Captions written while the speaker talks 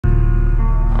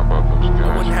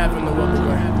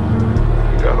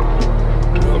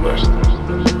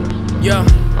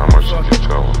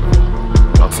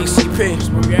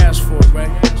for it, right?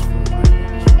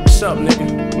 What's up,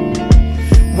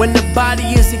 nigga? When the body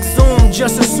is exhumed,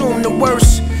 just assume the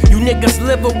worst. You niggas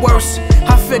live or worse.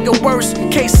 I figure worst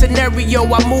case scenario,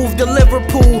 I move to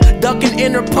Liverpool, ducking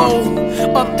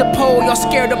Interpol. Up the pole, y'all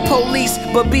scared of police,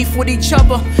 but beef with each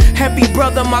other. Happy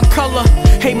brother, my color.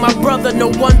 Hey, my brother, no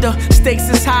wonder. Stakes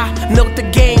is high, milk the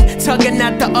game, tugging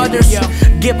at the others.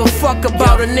 Give a fuck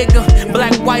about a nigga,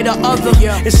 black, white, or other.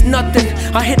 It's nothing.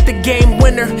 I hit the game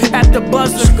winner at the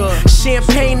buzzer.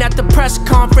 Champagne at the press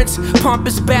conference,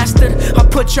 pompous bastard. I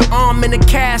put your arm in a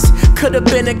cast, could've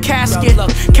been a casket.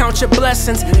 Count your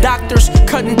blessings, doctors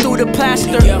cutting through the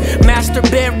plaster. Master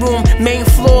bedroom, main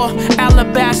floor,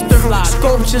 alabaster.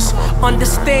 Sculptures,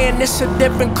 understand it's a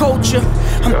different culture.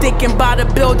 I'm thinking about a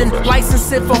building,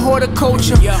 licensing for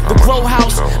horticulture. The grow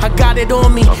house, I got it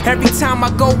on me every time I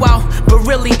go out. But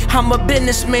really, I'm a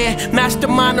businessman,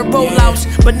 mastermind of rollouts,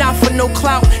 but not for no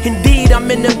clout. Indeed, I'm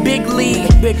in the big league.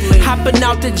 Hopping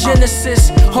out the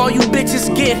Genesis, all you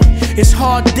bitches get is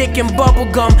hard dick and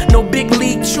bubblegum, no big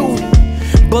league chew.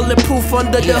 Bulletproof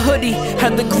under the hoodie,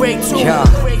 had the great too.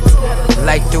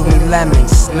 Like threw me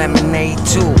lemons, lemonade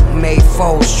too. Made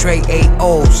foes, straight 8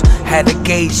 O's. Had a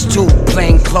gauge too,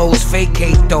 plain clothes,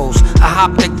 vacate those. I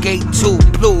hopped the gate too,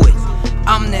 blew it.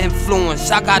 I'm the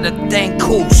influence, I gotta think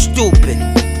cool, stupid.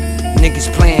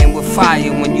 Niggas playing with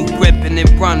fire when you ripping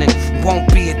and running.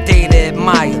 Won't be a day to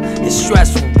admire. It's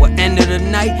stressful, but end of the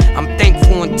night, I'm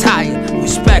thankful and tired.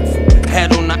 Respectful,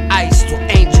 head on the ice till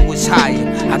angel is higher.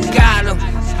 I got him.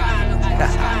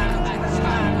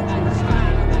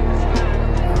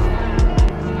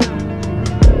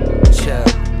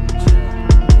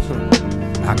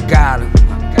 I got him.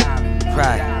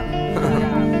 Right.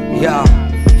 Yo,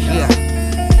 yeah.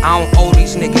 I don't owe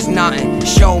these niggas nothing.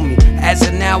 Show me. As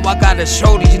of now, I gotta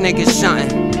show these niggas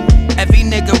something. Every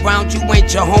nigga around you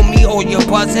ain't your homie or your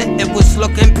buzzin'. It was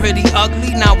looking pretty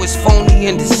ugly, now it's phony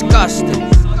and disgusting.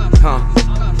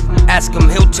 Ask him,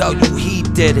 he'll tell you he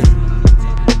did it.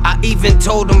 I even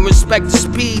told him respect the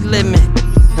speed limit.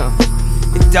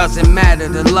 It doesn't matter,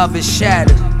 the love is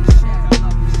shattered.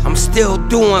 I'm still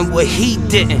doing what he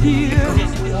didn't. Me